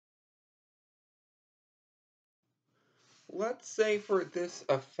let's say for this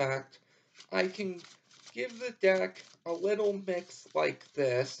effect, I can give the deck a little mix like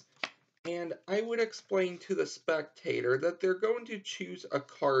this, and I would explain to the spectator that they're going to choose a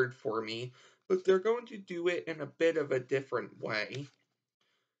card for me, but they're going to do it in a bit of a different way.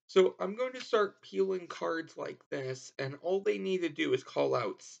 So I'm going to start peeling cards like this, and all they need to do is call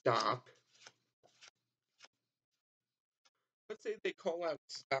out stop. Let's say they call out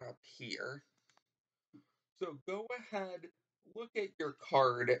stop here. So go ahead, look at your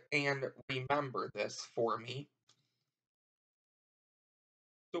card, and remember this for me.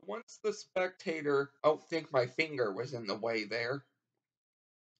 So once the spectator, oh, think my finger was in the way there.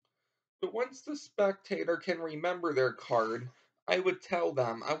 So once the spectator can remember their card, I would tell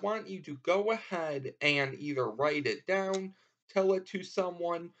them, I want you to go ahead and either write it down, tell it to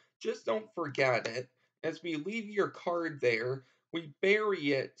someone, just don't forget it. As we leave your card there, we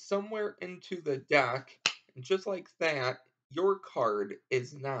bury it somewhere into the deck, and just like that, your card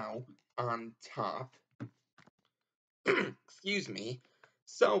is now on top. Excuse me.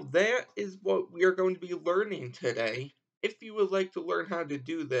 So that is what we are going to be learning today. If you would like to learn how to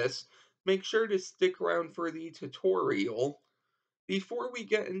do this, make sure to stick around for the tutorial. Before we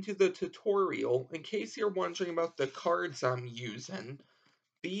get into the tutorial, in case you're wondering about the cards I'm using,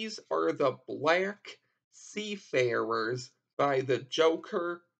 these are the Black Seafarers by the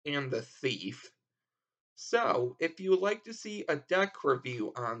Joker and the Thief. So, if you would like to see a deck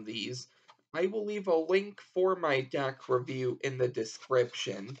review on these, I will leave a link for my deck review in the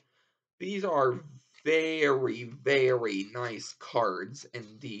description. These are very, very nice cards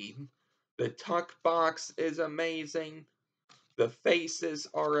indeed. The tuck box is amazing. The faces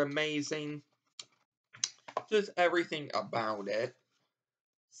are amazing. Just everything about it.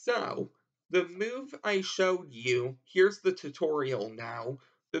 So, the move I showed you, here's the tutorial now.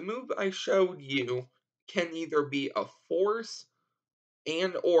 The move I showed you can either be a force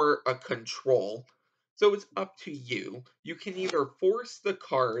and or a control. So it's up to you. You can either force the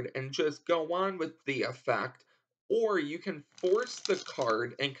card and just go on with the effect, or you can force the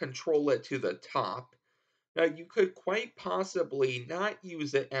card and control it to the top. Now, you could quite possibly not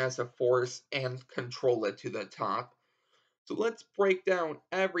use it as a force and control it to the top. So let's break down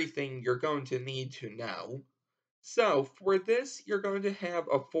everything you're going to need to know. So, for this, you're going to have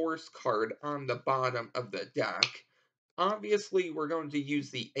a force card on the bottom of the deck. Obviously, we're going to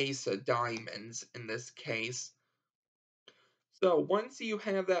use the Ace of Diamonds in this case. So once you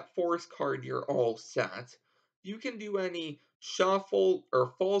have that force card, you're all set. You can do any shuffle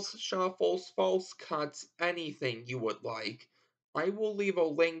or false shuffles, false cuts, anything you would like. I will leave a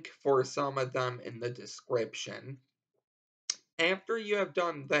link for some of them in the description. After you have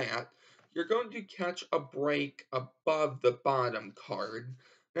done that, you're going to catch a break above the bottom card.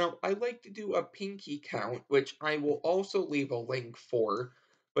 Now, I like to do a pinky count, which I will also leave a link for,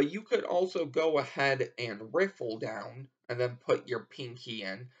 but you could also go ahead and riffle down and then put your pinky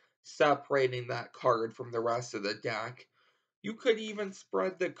in, separating that card from the rest of the deck. You could even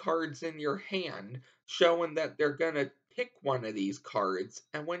spread the cards in your hand, showing that they're going to pick one of these cards,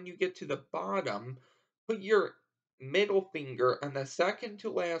 and when you get to the bottom, put your middle finger on the second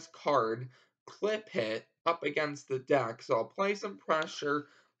to last card, clip it up against the deck. So apply some pressure,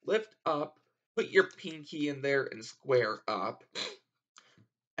 lift up, put your pinky in there and square up.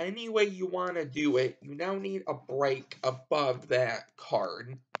 Any way you want to do it, you now need a break above that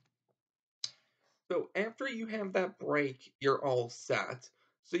card. So after you have that break, you're all set.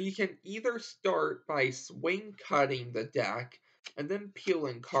 So you can either start by swing cutting the deck and then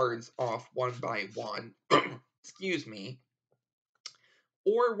peeling cards off one by one. Excuse me.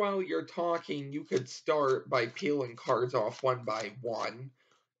 Or while you're talking, you could start by peeling cards off one by one.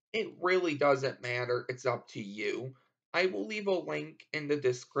 It really doesn't matter, it's up to you. I will leave a link in the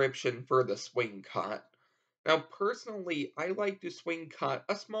description for the swing cut. Now, personally, I like to swing cut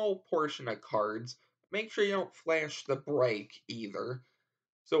a small portion of cards. Make sure you don't flash the break either.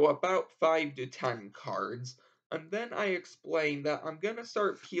 So, about 5 to 10 cards. And then I explain that I'm going to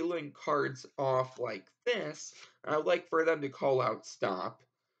start peeling cards off like this. I like for them to call out stop.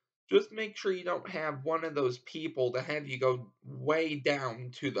 Just make sure you don't have one of those people to have you go way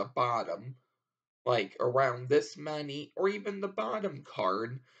down to the bottom, like around this many, or even the bottom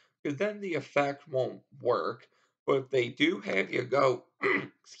card, because then the effect won't work. But if they do have you go,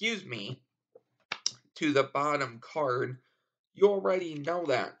 excuse me, to the bottom card, you already know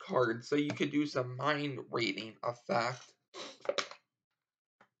that card, so you could do some mind reading effect.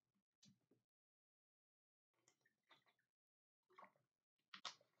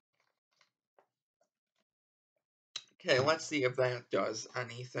 Okay, let's see if that does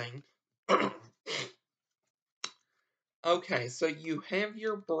anything. Okay, so you have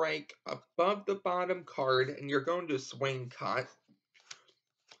your break above the bottom card and you're going to swing cut.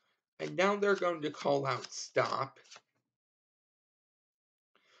 And now they're going to call out stop.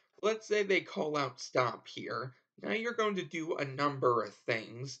 Let's say they call out stop here. Now you're going to do a number of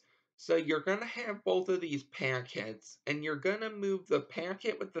things. So you're going to have both of these packets, and you're going to move the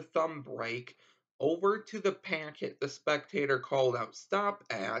packet with the thumb brake over to the packet the spectator called out stop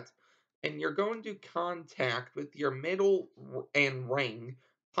at, and you're going to contact with your middle and ring,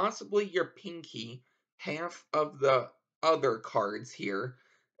 possibly your pinky, half of the other cards here,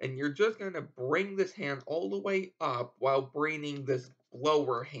 and you're just going to bring this hand all the way up while bringing this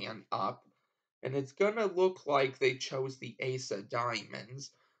lower hand up, and it's going to look like they chose the ace of diamonds.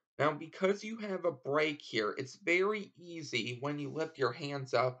 Now, because you have a break here, it's very easy when you lift your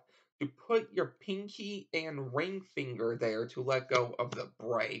hands up to put your pinky and ring finger there to let go of the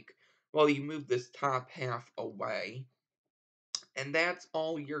break while you move this top half away. And that's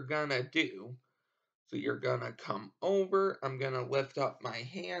all you're gonna do. So you're gonna come over, I'm gonna lift up my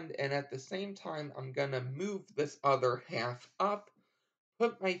hand, and at the same time, I'm gonna move this other half up,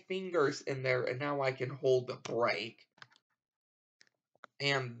 put my fingers in there, and now I can hold the break.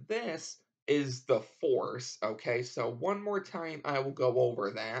 And this is the force, okay? So one more time, I will go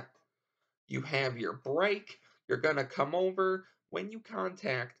over that. You have your break, you're gonna come over. When you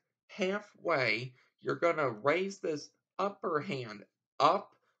contact halfway, you're gonna raise this upper hand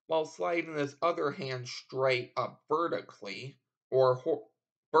up while sliding this other hand straight up vertically, or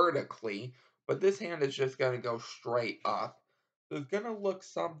vertically, but this hand is just gonna go straight up. So it's gonna look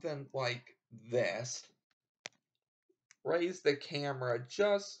something like this. Raise the camera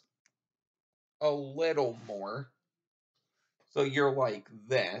just a little more. So you're like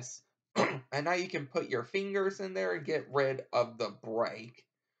this. And now you can put your fingers in there and get rid of the break.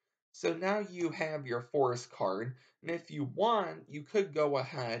 So now you have your force card. And if you want, you could go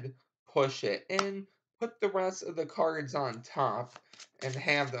ahead, push it in, put the rest of the cards on top, and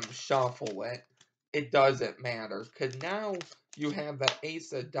have them shuffle it. It doesn't matter, because now you have the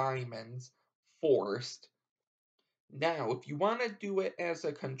ace of diamonds forced. Now, if you want to do it as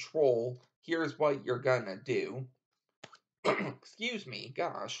a control, here's what you're gonna do. Excuse me,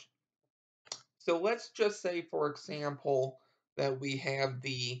 gosh. So let's just say, for example, that we have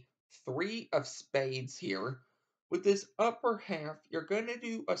the three of spades here. With this upper half, you're going to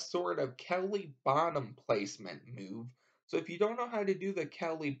do a sort of Kelly bottom placement move. So if you don't know how to do the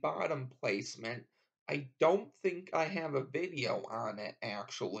Kelly bottom placement, I don't think I have a video on it,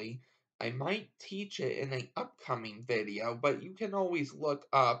 actually. I might teach it in an upcoming video, but you can always look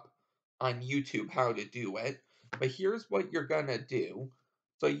up on YouTube how to do it. But here's what you're going to do.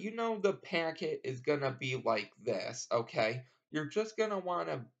 So you know the packet is gonna be like this, okay? You're just gonna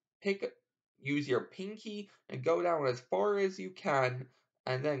wanna use your pinky and go down as far as you can,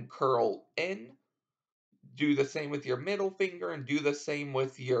 and then curl in. Do the same with your middle finger, and do the same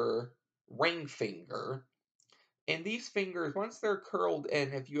with your ring finger. And these fingers, once they're curled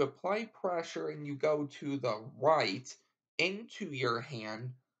in, if you apply pressure and you go to the right into your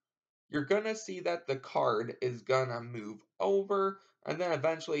hand, you're gonna see that the card is gonna move over, and then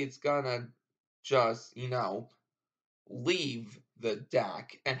eventually it's gonna just, leave the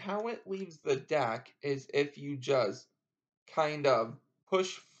deck. And how it leaves the deck is if you just kind of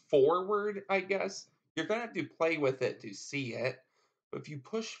push forward, I guess. You're gonna have to play with it to see it. But if you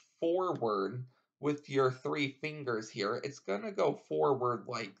push forward with your three fingers here, it's gonna go forward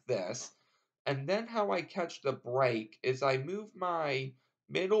like this. And then how I catch the break is I move my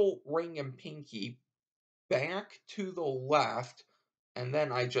middle ring and pinky back to the left, and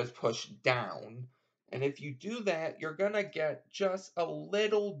then I just push down. And if you do that, you're gonna get just a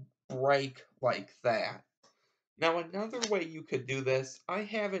little break like that. Now, another way you could do this, I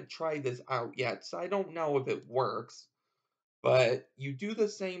haven't tried this out yet, so I don't know if it works, but you do the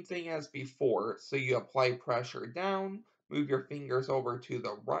same thing as before. So you apply pressure down, move your fingers over to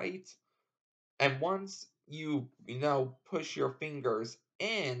the right, and once you push your fingers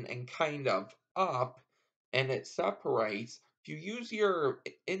in and kind of up and it separates, if you use your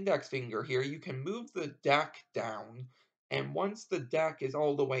index finger here, you can move the deck down. And once the deck is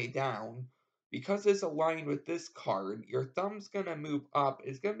all the way down, because it's aligned with this card, your thumb's going to move up.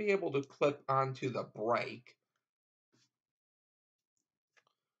 It's going to be able to clip onto the break.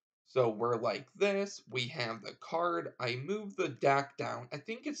 So we're like this, we have the card, I move the deck down. I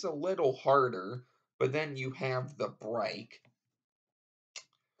think it's a little harder, but then you have the break.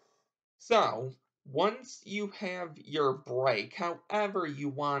 So, once you have your break, however you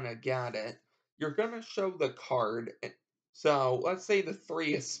want to get it, you're going to show the card. So, let's say the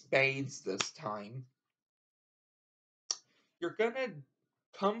three of spades this time. you're gonna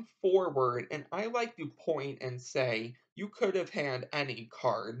come forward, and I like to point and say, you could have had any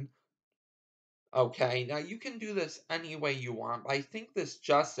card. Okay, now you can do this any way you want, but I think this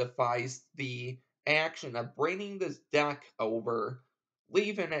justifies the action of bringing this deck over,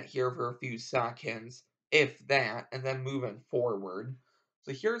 leaving it here for a few seconds, if that, and then moving forward.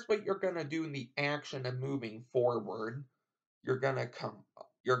 So here's what you're gonna do in the action of moving forward. You're gonna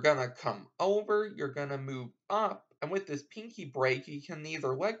come over, you're gonna move up, and with this pinky break, you can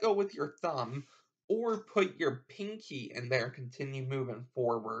either let go with your thumb or put your pinky in there and continue moving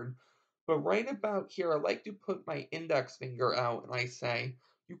forward. But right about here, I like to put my index finger out and I say,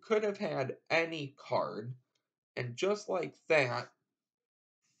 you could have had any card. And just like that,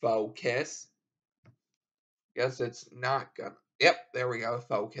 focus. Guess it's not gonna. Yep, there we go,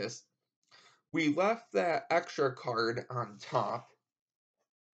 focus. We left that extra card on top.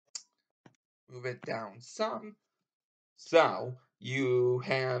 Move it down some. So you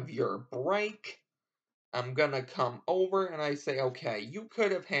have your break. I'm gonna come over and I say, okay, you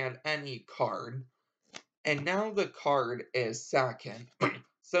could have had any card. And now the card is second.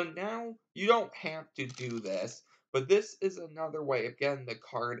 So now you don't have to do this, but this is another way of getting the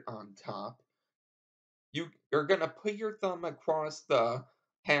card on top. You're gonna put your thumb across the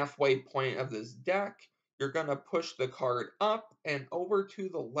halfway point of this deck. You're gonna push the card up and over to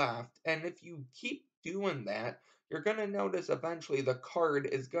the left, and if you keep doing that, you're gonna notice eventually the card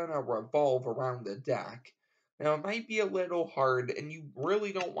is gonna revolve around the deck. Now it might be a little hard, and you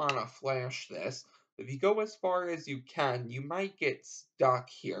really don't want to flash this. If you go as far as you can, you might get stuck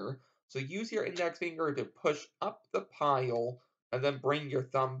here. So use your index finger to push up the pile and then bring your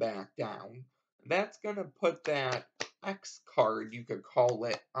thumb back down. That's going to put that X card, you could call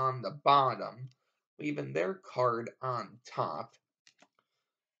it, on the bottom, leaving their card on top.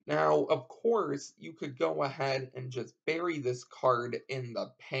 Now, of course, you could go ahead and just bury this card in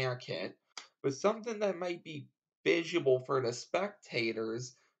the packet, but something that might be visual for the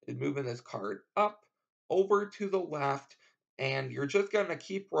spectators is moving this card up, over to the left, and you're just going to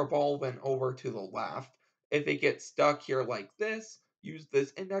keep revolving over to the left. If it gets stuck here like this, use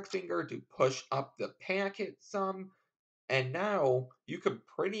this index finger to push up the packet some, and now you can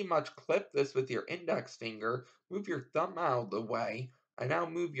pretty much clip this with your index finger, move your thumb out of the way, and now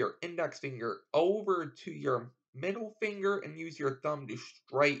move your index finger over to your middle finger and use your thumb to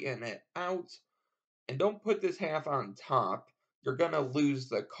straighten it out. And don't put this half on top, you're going to lose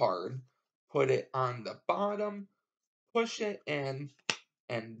the card. Put it on the bottom, push it in,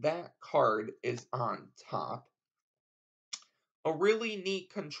 and that card is on top. A really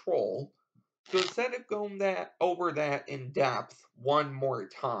neat control. So instead of going over that in depth one more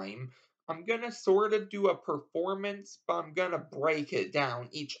time, I'm gonna sort of do a performance, but I'm gonna break it down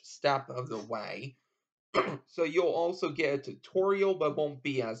each step of the way. So you'll also get a tutorial, but won't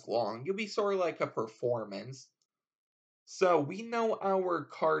be as long. You'll be sort of like a performance. So we know our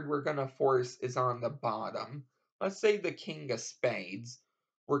card we're gonna force is on the bottom. Let's say the King of Spades.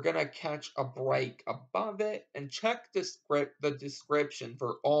 We're gonna catch a break above it and check the description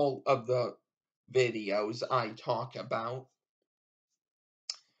for all of the videos I talk about.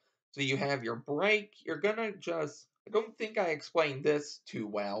 So you have your break. You're gonna just, I don't think I explained this too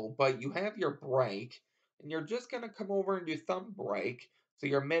well, but you have your break, and you're just gonna come over and do thumb break. So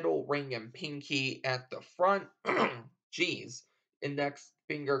your middle ring and pinky at the front, geez, index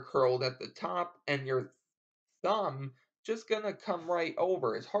finger curled at the top, and your thumb just gonna come right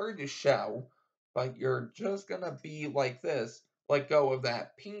over. It's hard to show, but you're just gonna be like this. Let go of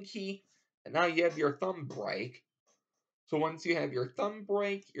that pinky, and now you have your thumb break. So once you have your thumb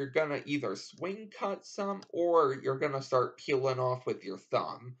break, you're gonna either swing cut some or you're gonna start peeling off with your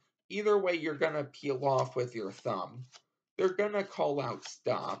thumb. Either way, you're gonna peel off with your thumb. They're gonna call out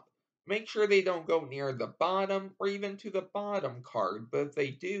stop. Make sure they don't go near the bottom or even to the bottom card, but if they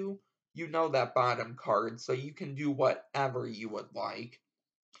do, you know that bottom card, so you can do whatever you would like.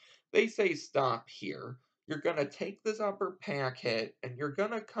 They say stop here. You're gonna take this upper packet and you're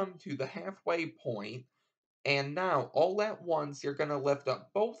gonna come to the halfway point, and now, all at once, you're going to lift up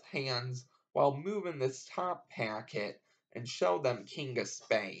both hands while moving this top packet and show them King of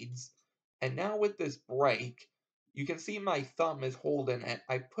Spades. And now with this break, you can see my thumb is holding it.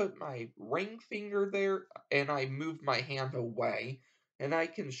 I put my ring finger there and I move my hand away. And I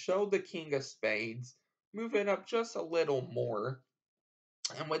can show the King of Spades, move it up just a little more.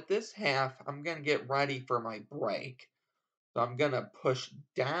 And with this half, I'm going to get ready for my break. So I'm going to push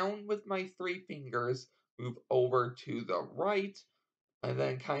down with my three fingers, move over to the right, and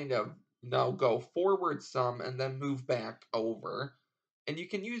then kind of now go forward some and then move back over. And you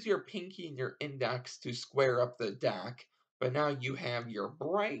can use your pinky and your index to square up the deck. But now you have your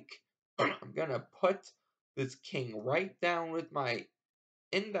break. I'm gonna put this king right down with my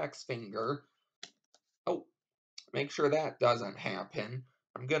index finger. Oh, make sure that doesn't happen.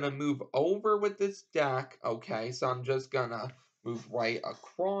 I'm gonna move over with this deck. Okay, so I'm just gonna move right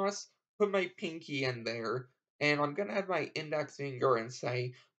across, put my pinky in there, and I'm gonna have my index finger and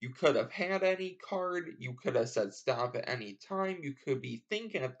say, you could have had any card, you could have said stop at any time, you could be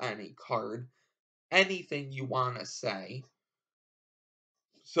thinking of any card, anything you wanna say.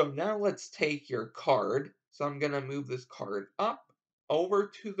 So now let's take your card. So I'm going to move this card up,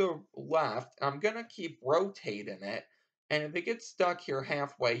 over to the left. I'm going to keep rotating it. And if it gets stuck here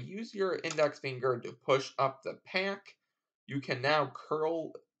halfway, use your index finger to push up the pack. You can now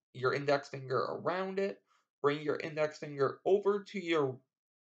curl your index finger around it. Bring your index finger over to your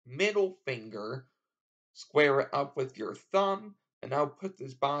middle finger. Square it up with your thumb. And now put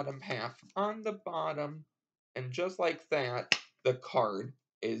this bottom half on the bottom. And just like that, the card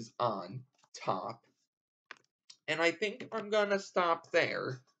is on top. And I think I'm gonna stop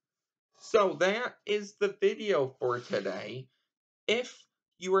there. So that is the video for today. If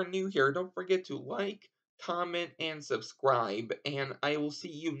you are new here, don't forget to like, comment, and subscribe. And I will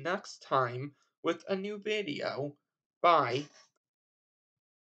see you next time with a new video. Bye.